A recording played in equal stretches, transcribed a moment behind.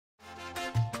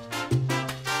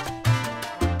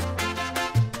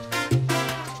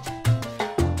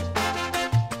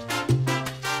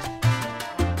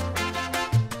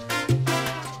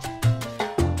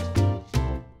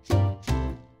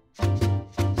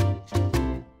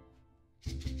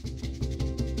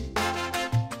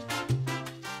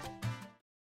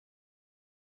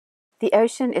The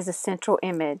ocean is a central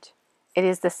image. It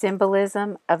is the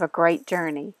symbolism of a great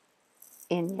journey.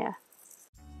 Inya.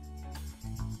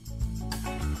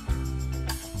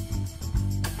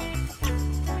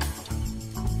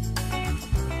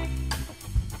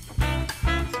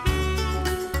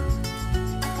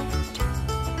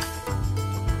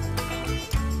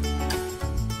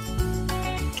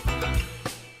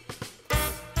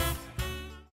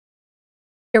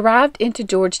 We arrived into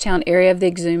Georgetown area of the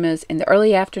Exumas in the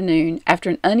early afternoon after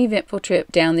an uneventful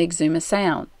trip down the Exuma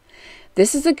Sound.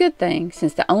 This is a good thing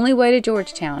since the only way to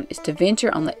Georgetown is to venture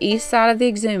on the east side of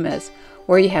the Exumas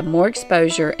where you have more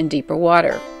exposure and deeper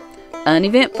water.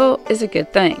 Uneventful is a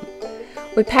good thing.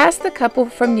 We passed the couple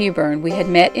from Newbern we had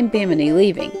met in Bimini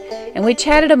leaving, and we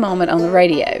chatted a moment on the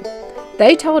radio.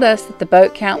 They told us that the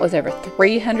boat count was over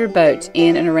 300 boats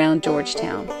in and around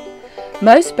Georgetown.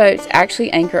 Most boats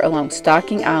actually anchor along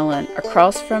Stocking Island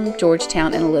across from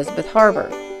Georgetown and Elizabeth Harbor.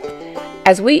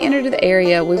 As we entered the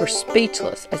area, we were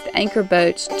speechless as the anchor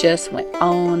boats just went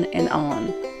on and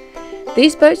on.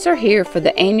 These boats are here for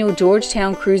the annual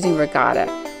Georgetown Cruising Regatta,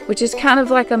 which is kind of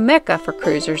like a mecca for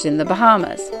cruisers in the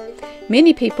Bahamas.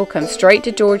 Many people come straight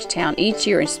to Georgetown each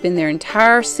year and spend their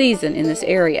entire season in this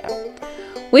area.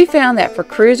 We found that for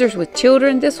cruisers with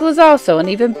children, this was also an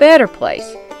even better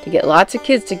place to get lots of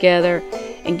kids together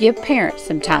and give parents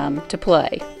some time to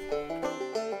play.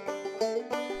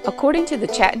 According to the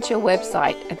Chat and Chill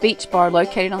website, a beach bar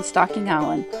located on Stocking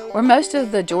Island, where most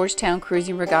of the Georgetown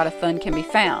Cruising Regatta fun can be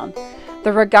found,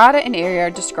 the regatta and area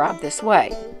are described this way.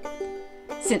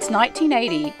 Since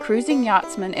 1980, cruising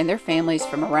yachtsmen and their families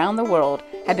from around the world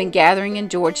have been gathering in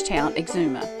Georgetown,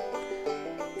 Exuma,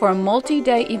 for a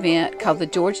multi-day event called the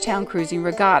Georgetown Cruising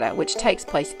Regatta, which takes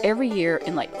place every year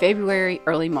in late February,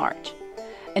 early March.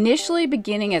 Initially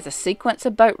beginning as a sequence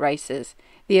of boat races,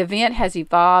 the event has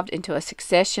evolved into a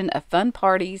succession of fun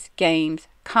parties, games,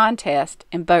 contests,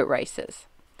 and boat races.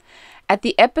 At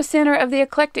the epicenter of the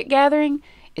eclectic gathering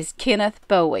is Kenneth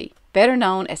Bowie, better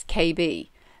known as KB,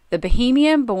 the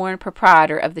Bohemian-born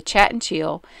proprietor of the Chat and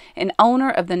Chill and owner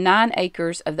of the 9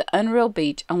 acres of the Unreal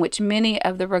Beach on which many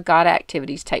of the regatta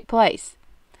activities take place.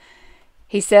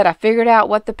 He said, "I figured out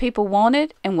what the people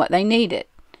wanted and what they needed."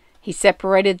 He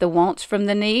separated the wants from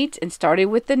the needs and started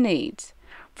with the needs.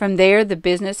 From there, the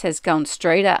business has gone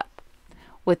straight up.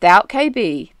 Without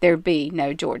KB, there'd be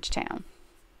no Georgetown.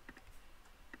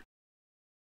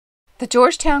 The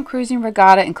Georgetown Cruising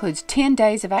Regatta includes 10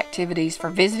 days of activities for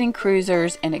visiting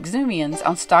cruisers and Exumians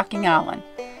on Stocking Island,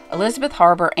 Elizabeth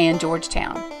Harbor, and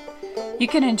Georgetown. You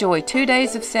can enjoy 2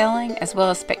 days of sailing as well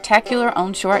as spectacular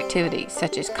onshore activities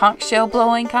such as conch shell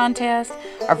blowing contest,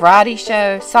 a variety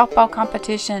show, softball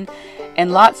competition,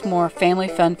 and lots more family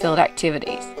fun-filled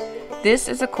activities. This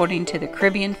is according to the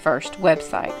Caribbean First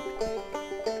website.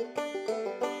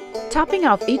 Topping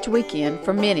off each weekend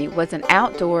for many was an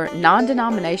outdoor,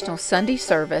 non-denominational Sunday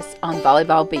service on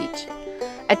Volleyball Beach.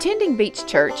 Attending beach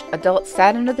church, adults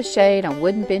sat under the shade on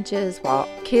wooden benches while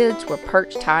kids were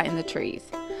perched high in the trees.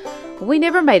 We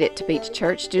never made it to beach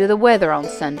church due to the weather on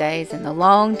Sundays and the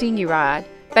long dinghy ride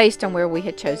based on where we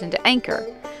had chosen to anchor,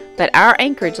 but our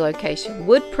anchorage location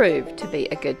would prove to be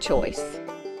a good choice.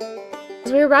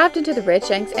 As we arrived into the Red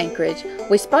Shanks anchorage,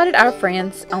 we spotted our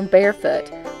friends on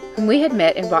Barefoot, whom we had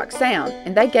met in Rock Sound,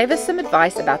 and they gave us some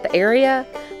advice about the area,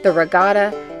 the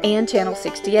regatta, and Channel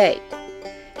 68.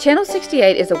 Channel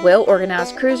 68 is a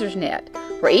well-organized cruisers net,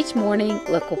 where each morning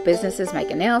local businesses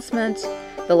make announcements,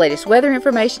 the latest weather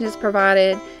information is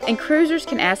provided, and cruisers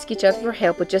can ask each other for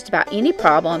help with just about any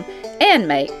problem and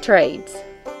make trades.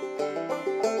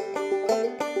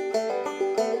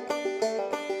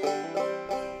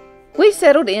 We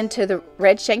settled into the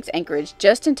Red Shanks anchorage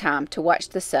just in time to watch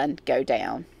the sun go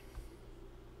down.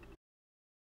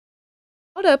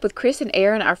 Caught up with Chris and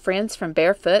Aaron, our friends from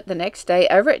Barefoot, the next day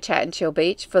over at Chat and Chill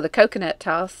Beach for the coconut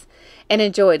toss and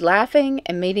enjoyed laughing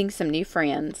and meeting some new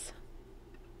friends.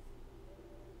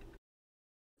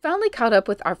 Finally caught up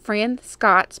with our friend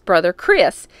Scott's brother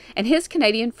Chris and his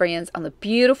Canadian friends on the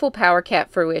beautiful Power Cat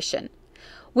fruition.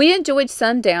 We enjoyed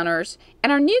sundowners,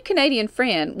 and our new Canadian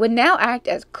friend would now act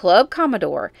as Club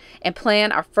Commodore and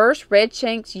plan our first Red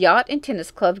Shanks Yacht and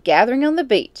Tennis Club gathering on the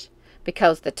beach,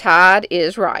 because the tide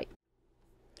is right.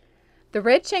 The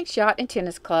Red Shanks Yacht and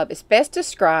Tennis Club is best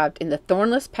described in The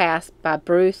Thornless Pass by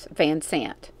Bruce Van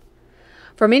Sant.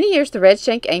 For many years, the Red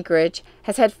Shank anchorage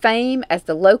has had fame as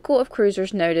the local of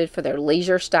cruisers noted for their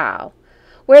leisure style.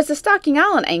 Whereas the Stocking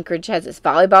Island anchorage has its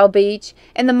volleyball beach,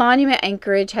 and the Monument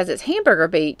anchorage has its hamburger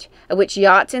beach, at which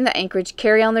yachts in the anchorage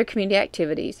carry on their community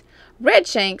activities, Red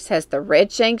Shanks has the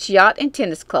Red Shanks Yacht and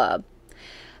Tennis Club.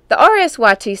 The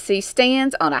RSYTC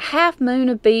stands on a half moon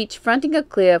of beach fronting a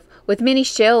cliff with many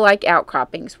shell-like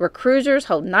outcroppings where cruisers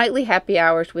hold nightly happy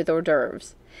hours with hors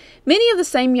d'oeuvres. Many of the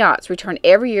same yachts return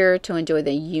every year to enjoy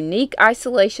the unique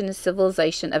isolation and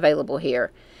civilization available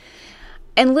here.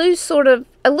 And a loose sort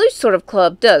of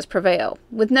club does prevail.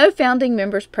 With no founding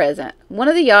members present, one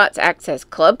of the yachts acts as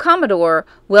Club Commodore,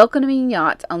 welcoming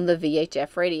yachts on the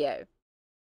VHF radio.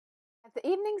 At the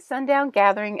evening sundown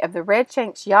gathering of the Red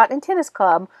Shanks Yacht and Tennis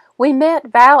Club, we met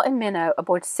Val and Minnow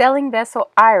aboard sailing vessel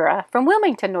Ira from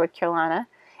Wilmington, North Carolina,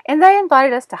 and they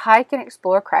invited us to hike and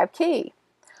explore Crab Key.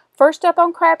 First up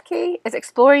on Crab Key is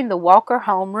exploring the Walker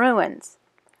home ruins.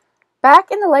 Back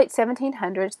in the late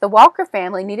 1700s, the Walker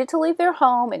family needed to leave their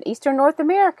home in eastern North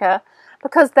America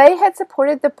because they had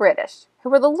supported the British, who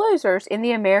were the losers in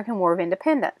the American War of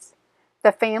Independence.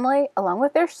 The family, along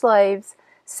with their slaves,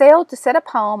 sailed to set up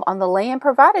home on the land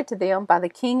provided to them by the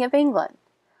King of England.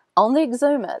 On the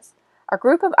Exumas, a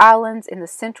group of islands in the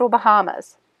central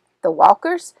Bahamas, the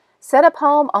Walkers set up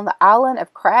home on the island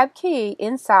of Crab Key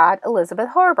inside Elizabeth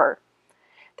Harbor.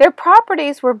 Their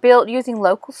properties were built using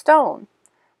local stone.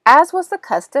 As was the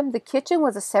custom, the kitchen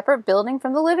was a separate building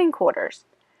from the living quarters.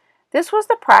 This was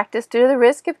the practice due to the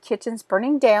risk of kitchens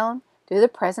burning down due to the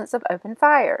presence of open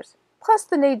fires, plus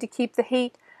the need to keep the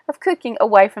heat of cooking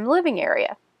away from the living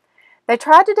area. They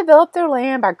tried to develop their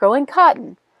land by growing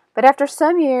cotton, but after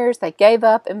some years they gave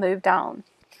up and moved on.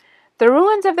 The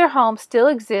ruins of their home still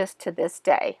exist to this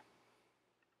day.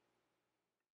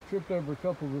 Tripped over a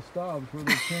couple of the stobs where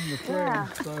they tend the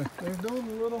thread, so they're doing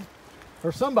a little,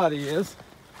 or somebody is.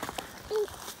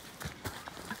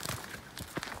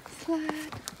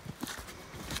 Slide.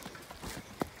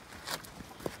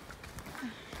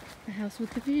 The house with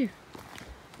the view.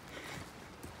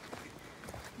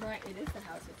 Right, it is the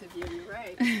house with the view, you're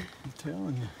right. I'm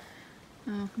telling you.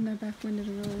 Oh, no back window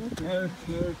to really look at.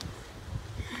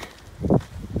 No.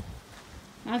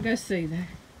 I'll go see that.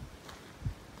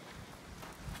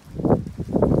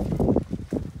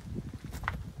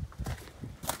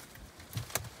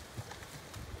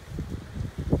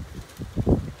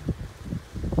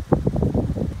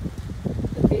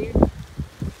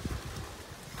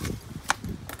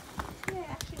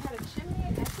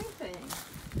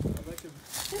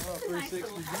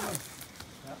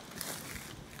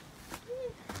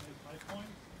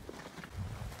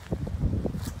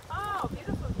 Oh,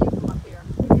 beautiful view from up here.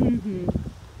 Mm-hmm.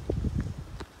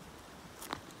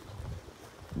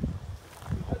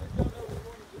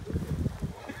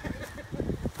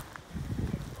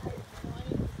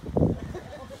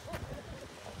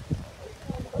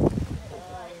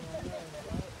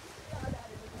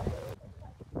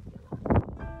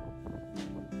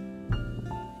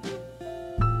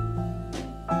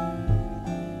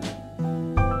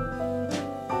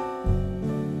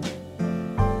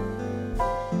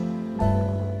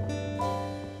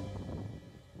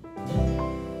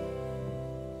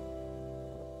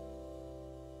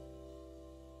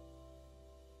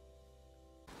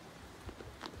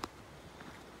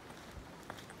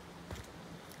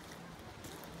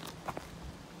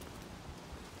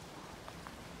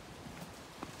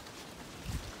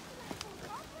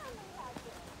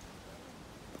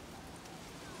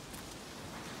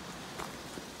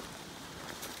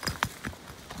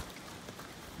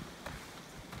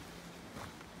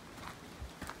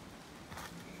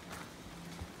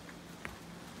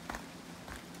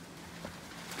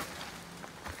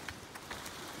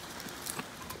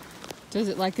 Does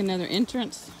it like another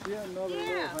entrance? Yeah, another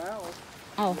little house.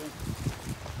 Oh.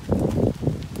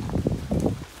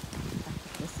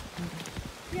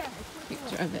 Yeah,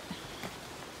 Picture of it.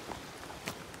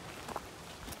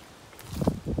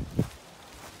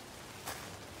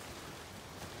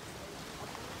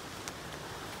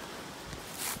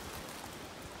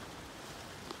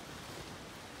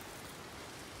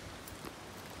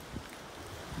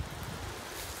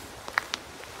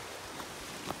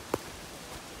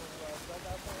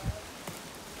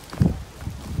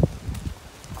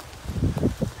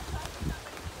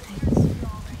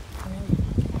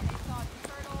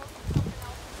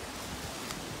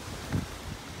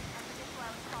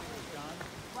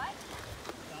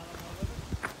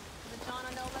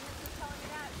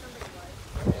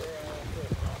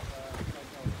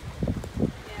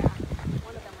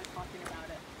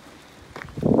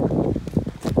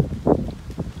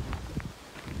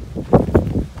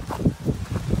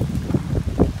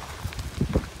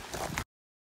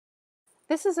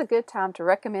 This is a good time to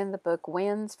recommend the book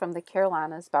Winds from the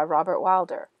Carolinas by Robert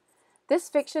Wilder. This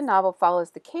fiction novel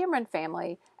follows the Cameron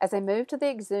family as they move to the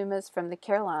Exumas from the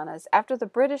Carolinas after the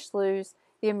British lose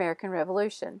the American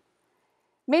Revolution.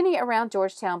 Many around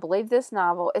Georgetown believe this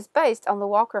novel is based on the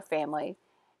Walker family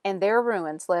and their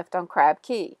ruins left on Crab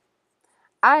Key.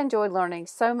 I enjoyed learning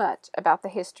so much about the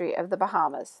history of the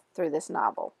Bahamas through this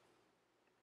novel.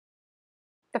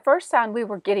 The first sign we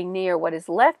were getting near what is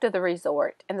left of the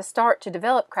resort and the start to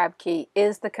develop Crab Key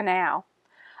is the canal,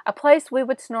 a place we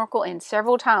would snorkel in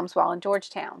several times while in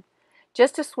Georgetown,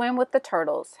 just to swim with the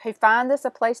turtles, who find this a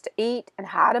place to eat and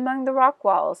hide among the rock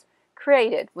walls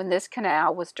created when this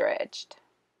canal was dredged.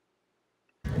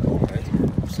 Was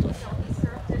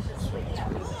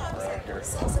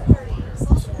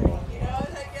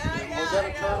that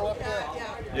a turtle up there?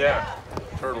 Yeah,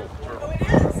 turtle.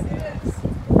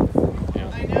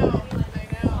 I know.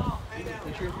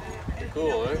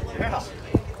 Cool, eh? Yeah.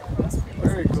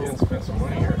 Very cool. Spend some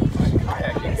money here.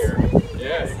 Kayaking here.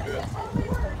 Yeah, you could.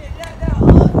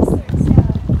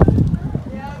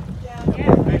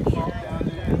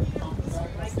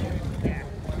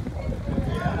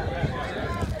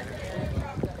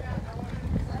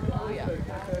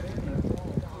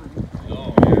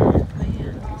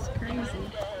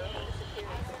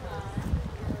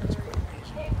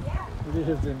 It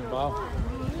is in the mouth.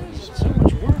 So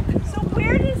much work. So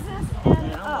where does this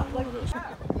end up? Like,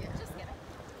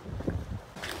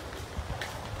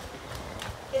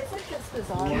 it's like this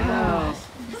bizarre. Wow.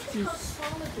 Look at how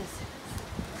solid this is,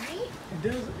 right? It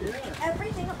does, yeah.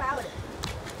 Everything about it.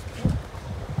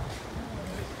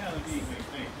 It's kind of neat, I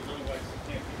think, because otherwise it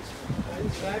can't be.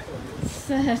 Exactly.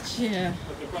 Such a...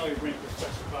 But they'll probably bring for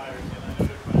special fires, and I know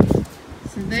they're trying.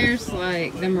 So there's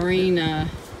like the marina.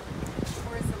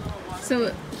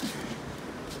 So...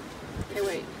 Okay,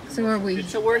 wait. So are we...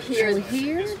 So we're here. Are we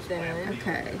here? Then.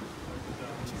 Okay.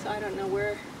 So I don't know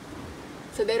where.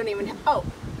 So they don't even have. Oh,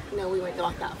 no, we went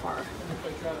not that far.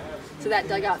 So that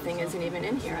dugout thing isn't even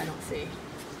in here. I don't see.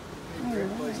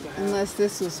 Unless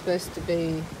this was supposed to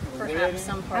be... Perhaps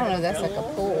some I part. don't know, of that's like a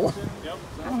pool.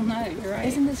 I don't know, you're right.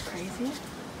 Isn't this crazy?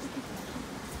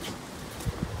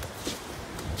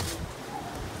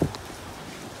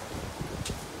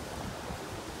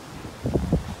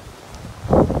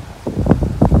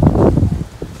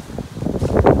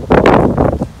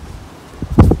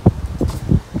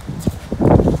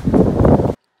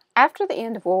 After the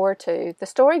end of World War II, the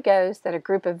story goes that a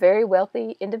group of very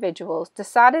wealthy individuals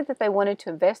decided that they wanted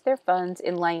to invest their funds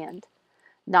in land.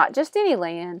 Not just any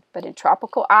land, but in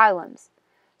tropical islands.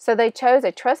 So they chose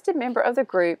a trusted member of the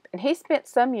group, and he spent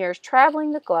some years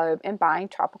traveling the globe and buying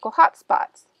tropical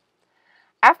hotspots.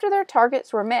 After their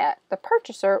targets were met, the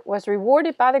purchaser was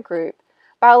rewarded by the group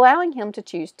by allowing him to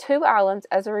choose 2 islands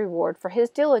as a reward for his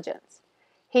diligence.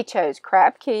 He chose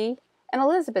Crab Key and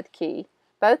Elizabeth Key,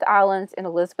 both islands in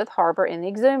Elizabeth Harbor in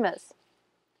the Exumas.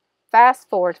 Fast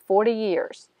forward 40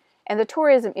 years, and the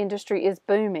tourism industry is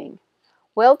booming.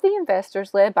 Wealthy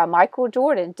investors led by Michael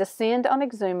Jordan descend on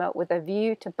Exuma with a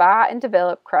view to buy and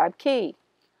develop Crab Key.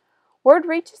 Word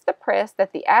reaches the press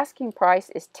that the asking price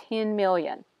is $10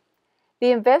 million. The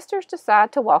investors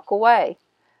decide to walk away,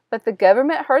 but the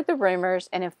government heard the rumors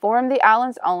and informed the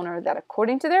island's owner that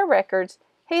according to their records,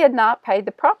 he had not paid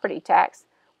the property tax,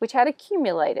 which had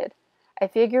accumulated, a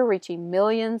figure reaching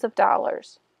millions of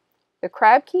dollars. The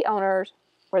Crab Key owners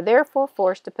were therefore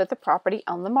forced to put the property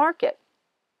on the market.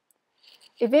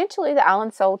 Eventually, the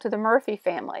island sold to the Murphy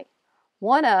family,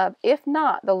 one of, if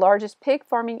not the largest pig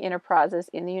farming enterprises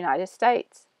in the United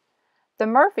States. The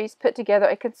Murphys put together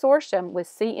a consortium with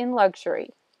C&N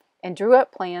Luxury and drew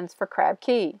up plans for Crab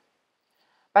Key.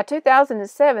 By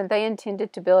 2007, they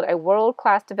intended to build a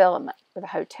world-class development with a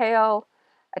hotel,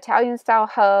 Italian-style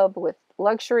hub with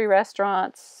luxury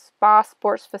restaurants, spa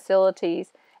sports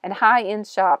facilities, and high-end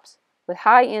shops with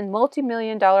high-end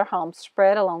multi-million-dollar homes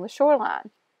spread along the shoreline.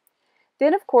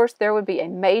 Then, of course, there would be a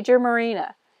major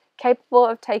marina capable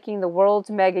of taking the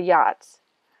world's mega yachts.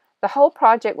 The whole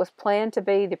project was planned to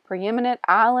be the preeminent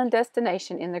island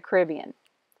destination in the Caribbean.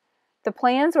 The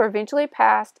plans were eventually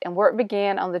passed and work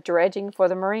began on the dredging for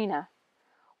the marina.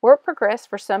 Work progressed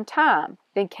for some time,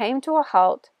 then came to a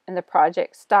halt and the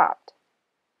project stopped.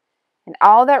 And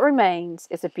all that remains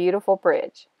is a beautiful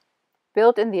bridge,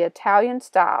 built in the Italian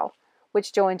style,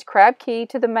 which joins Crab Key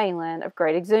to the mainland of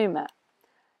Great Exuma,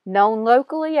 known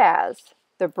locally as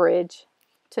the Bridge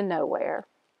to Nowhere.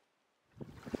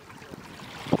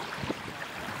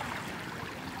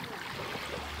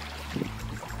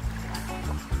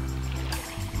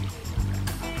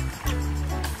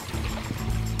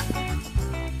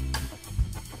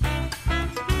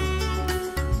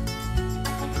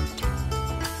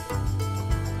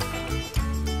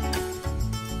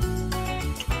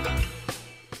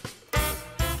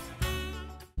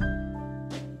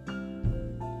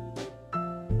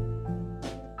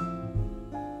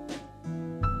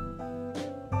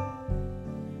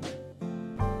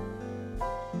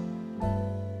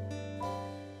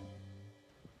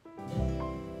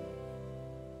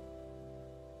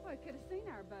 seen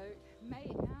our boat. I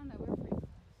don't know where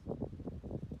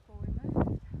before we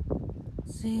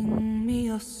moved. Sing me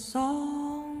a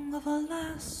song of a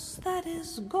lass that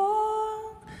is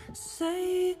gone.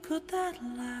 Say, could that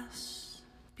lass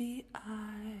be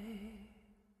I?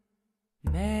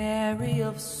 Mary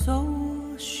of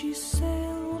soul, she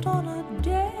sailed on a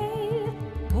day